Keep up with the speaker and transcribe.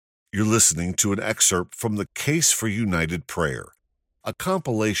You're listening to an excerpt from The Case for United Prayer, a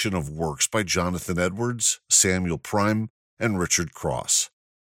compilation of works by Jonathan Edwards, Samuel Prime, and Richard Cross.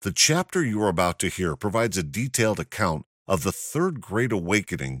 The chapter you are about to hear provides a detailed account of the Third Great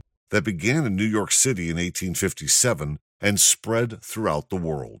Awakening that began in New York City in 1857 and spread throughout the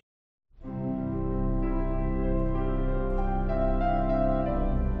world.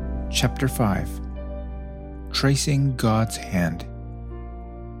 Chapter 5. Tracing God's Hand.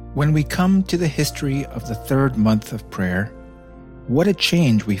 When we come to the history of the third month of prayer, what a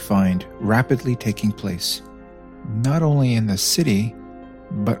change we find rapidly taking place, not only in the city,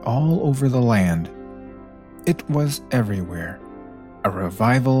 but all over the land. It was everywhere, a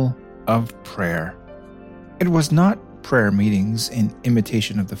revival of prayer. It was not prayer meetings in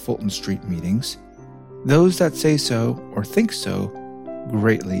imitation of the Fulton Street meetings. Those that say so or think so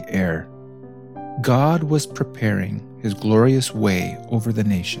greatly err. God was preparing His glorious way over the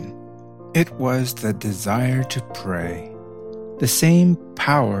nation. It was the desire to pray. The same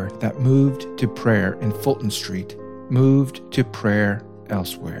power that moved to prayer in Fulton Street moved to prayer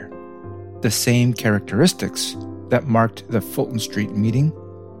elsewhere. The same characteristics that marked the Fulton Street meeting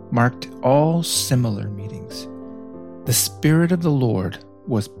marked all similar meetings. The Spirit of the Lord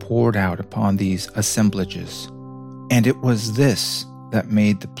was poured out upon these assemblages, and it was this that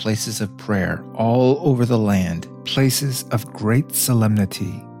made the places of prayer all over the land places of great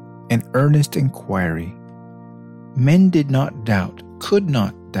solemnity and earnest inquiry. Men did not doubt, could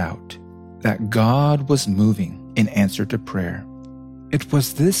not doubt, that God was moving in answer to prayer. It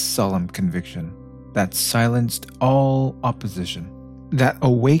was this solemn conviction that silenced all opposition, that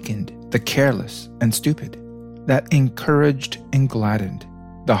awakened the careless and stupid, that encouraged and gladdened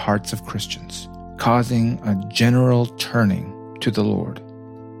the hearts of Christians, causing a general turning to the Lord.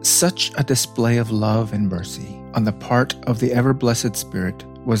 Such a display of love and mercy on the part of the ever-blessed Spirit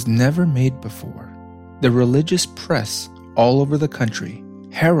was never made before. The religious press all over the country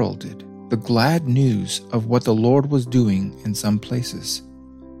heralded the glad news of what the Lord was doing in some places,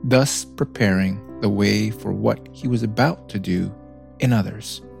 thus preparing the way for what He was about to do in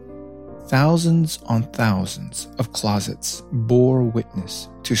others. Thousands on thousands of closets bore witness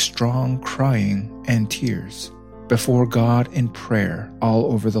to strong crying and tears before God in prayer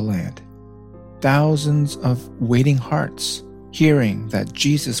all over the land. Thousands of waiting hearts, hearing that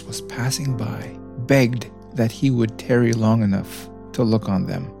Jesus was passing by, begged that He would tarry long enough to look on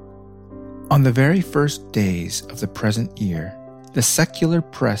them. On the very first days of the present year, the secular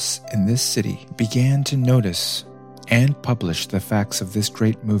press in this city began to notice and publish the facts of this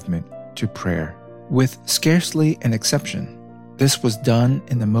great movement to prayer. With scarcely an exception, this was done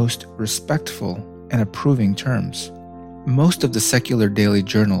in the most respectful and approving terms. Most of the secular daily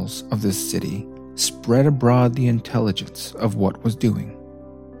journals of this city spread abroad the intelligence of what was doing.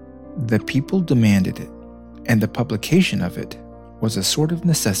 The people demanded it, and the publication of it was a sort of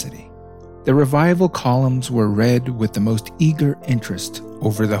necessity. The revival columns were read with the most eager interest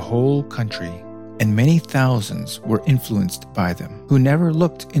over the whole country, and many thousands were influenced by them who never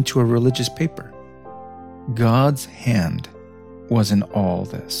looked into a religious paper. God's hand was in all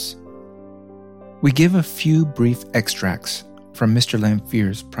this. We give a few brief extracts from Mr.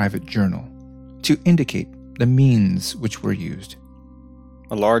 Lanfear's private journal to indicate the means which were used.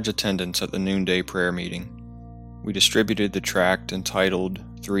 A large attendance at the noonday prayer meeting. We distributed the tract entitled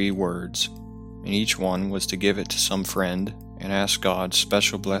 3 Words, and each one was to give it to some friend and ask God's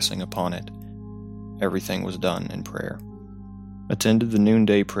special blessing upon it. Everything was done in prayer. Attended the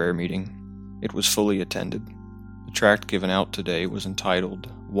noonday prayer meeting. It was fully attended. The tract given out today was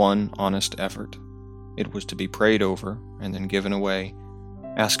entitled One Honest Effort. It was to be prayed over and then given away,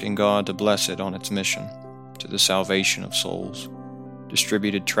 asking God to bless it on its mission to the salvation of souls.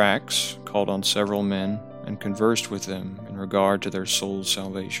 Distributed tracts, called on several men, and conversed with them in regard to their soul's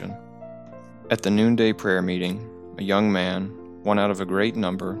salvation. At the noonday prayer meeting, a young man, one out of a great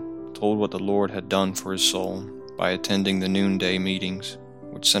number, told what the Lord had done for his soul by attending the noonday meetings,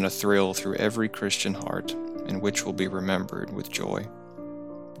 which sent a thrill through every Christian heart and which will be remembered with joy.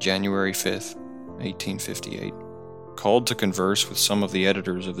 January 5th, 1858. Called to converse with some of the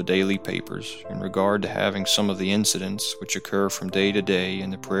editors of the daily papers in regard to having some of the incidents which occur from day to day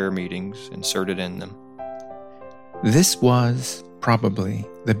in the prayer meetings inserted in them. This was probably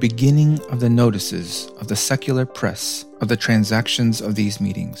the beginning of the notices of the secular press of the transactions of these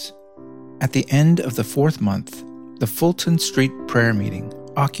meetings. At the end of the 4th month, the Fulton Street prayer meeting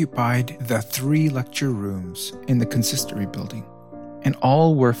occupied the 3 lecture rooms in the consistory building, and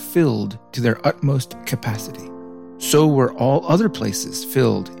all were filled to their utmost capacity. So were all other places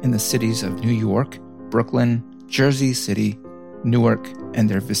filled in the cities of New York, Brooklyn, Jersey City, Newark, and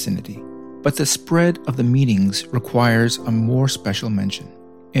their vicinity. But the spread of the meetings requires a more special mention,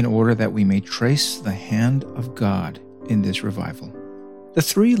 in order that we may trace the hand of God in this revival. The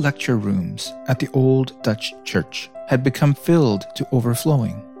 3 lecture rooms at the old Dutch church had become filled to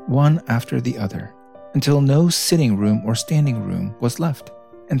overflowing, one after the other, until no sitting room or standing room was left,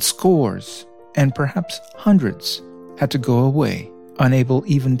 and scores, and perhaps hundreds, had to go away, unable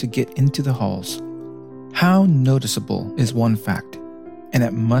even to get into the halls. How noticeable is one fact, and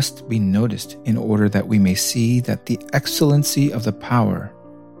it must be noticed in order that we may see that the excellency of the power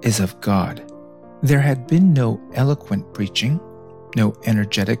is of God. There had been no eloquent preaching, no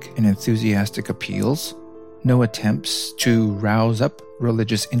energetic and enthusiastic appeals, no attempts to rouse up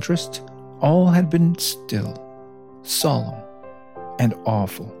religious interest. All had been still, solemn, and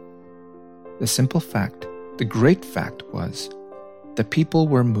awful. The simple fact, the great fact was, the people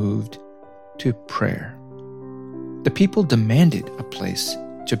were moved to prayer. The people demanded a place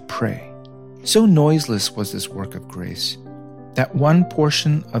to pray. So noiseless was this work of grace that one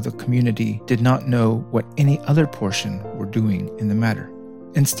portion of the community did not know what any other portion were doing in the matter.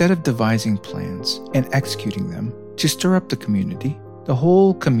 Instead of devising plans and executing them to stir up the community, the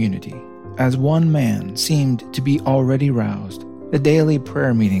whole community, as one man, seemed to be already roused. The daily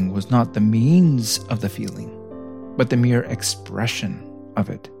prayer meeting was not the means of the feeling, but the mere expression of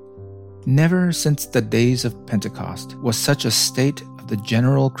it. Never since the days of Pentecost was such a state of the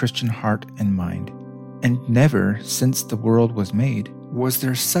general Christian heart and mind, and never since the world was made was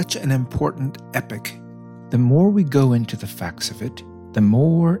there such an important epoch. The more we go into the facts of it, the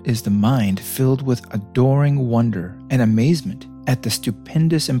more is the mind filled with adoring wonder and amazement at the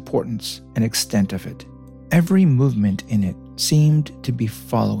stupendous importance and extent of it. Every movement in it seemed to be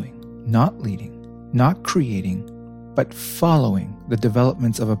following, not leading, not creating, but following the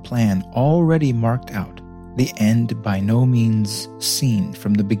developments of a plan already marked out, the end by no means seen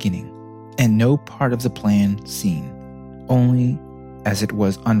from the beginning, and no part of the plan seen, only as it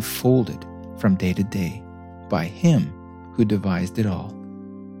was unfolded from day to day by Him who devised it all.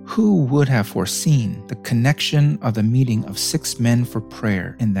 Who would have foreseen the connection of the meeting of 6 men for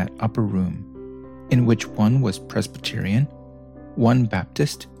prayer in that upper room, in which one was Presbyterian, one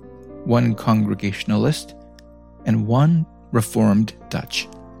Baptist, one Congregationalist, and one Reformed Dutch,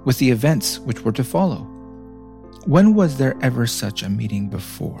 with the events which were to follow? When was there ever such a meeting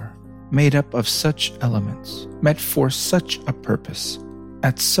before, made up of such elements, met for such a purpose,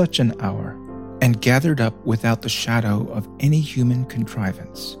 at such an hour, and gathered up without the shadow of any human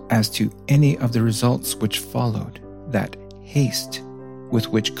contrivance as to any of the results which followed, that haste with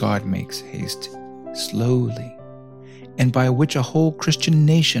which God makes haste, slowly, and by which a whole Christian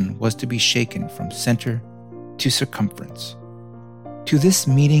nation was to be shaken from center to circumference? To this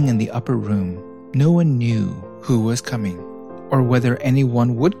meeting in the upper room, no one knew who was coming, or whether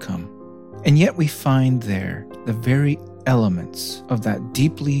anyone would come, and yet we find there the very elements of that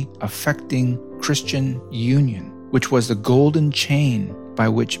deeply affecting Christian union, which was the golden chain by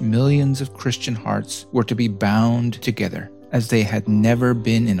which millions of Christian hearts were to be bound together as they had never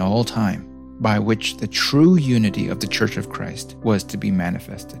been in all time, by which the true unity of the Church of Christ was to be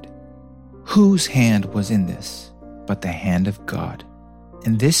manifested. Whose hand was in this but the hand of God?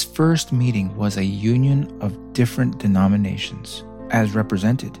 And this first meeting was a union of different denominations, as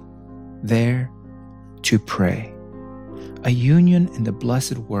represented there to pray. A union in the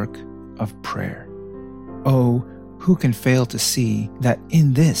blessed work of prayer. Oh, who can fail to see that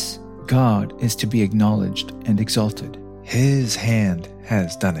in this God is to be acknowledged and exalted? His hand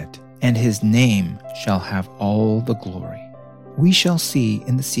has done it, and His name shall have all the glory. We shall see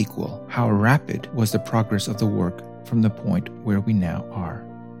in the sequel how rapid was the progress of the work from the point where we now are.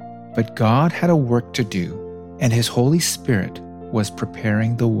 But God had a work to do, and His Holy Spirit was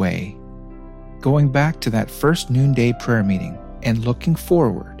preparing the way. Going back to that first noonday prayer meeting and looking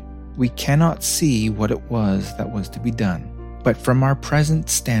forward, we cannot see what it was that was to be done. But from our present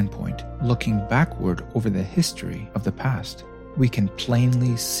standpoint, looking backward over the history of the past, we can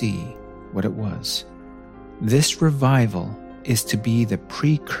plainly see what it was. This revival is to be the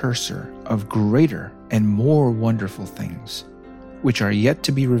precursor of greater and more wonderful things, which are yet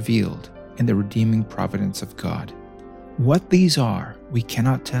to be revealed in the redeeming providence of God. What these are, we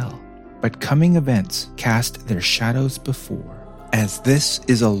cannot tell, but coming events cast their shadows before, as this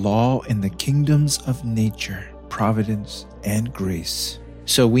is a law in the kingdoms of nature, providence, and grace.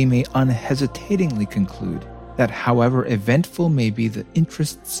 So we may unhesitatingly conclude that however eventful may be the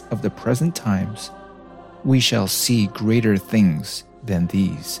interests of the present times, we shall see greater things than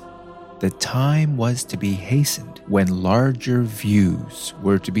these. The time was to be hastened when larger views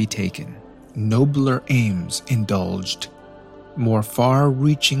were to be taken, nobler aims indulged, more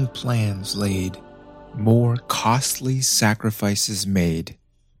far-reaching plans laid, more costly sacrifices made,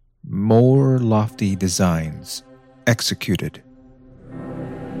 more lofty designs executed.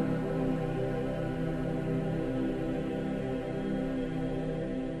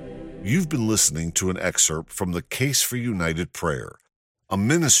 You've been listening to an excerpt from the Case for United Prayer, a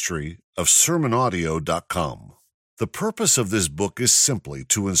ministry of SermonAudio.com. The purpose of this book is simply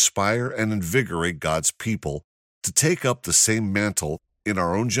to inspire and invigorate God's people to take up the same mantle in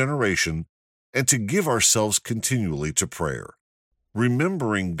our own generation and to give ourselves continually to prayer.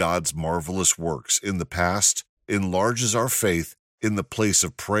 Remembering God's marvelous works in the past enlarges our faith in the place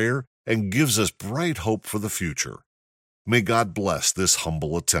of prayer and gives us bright hope for the future. May God bless this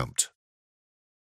humble attempt.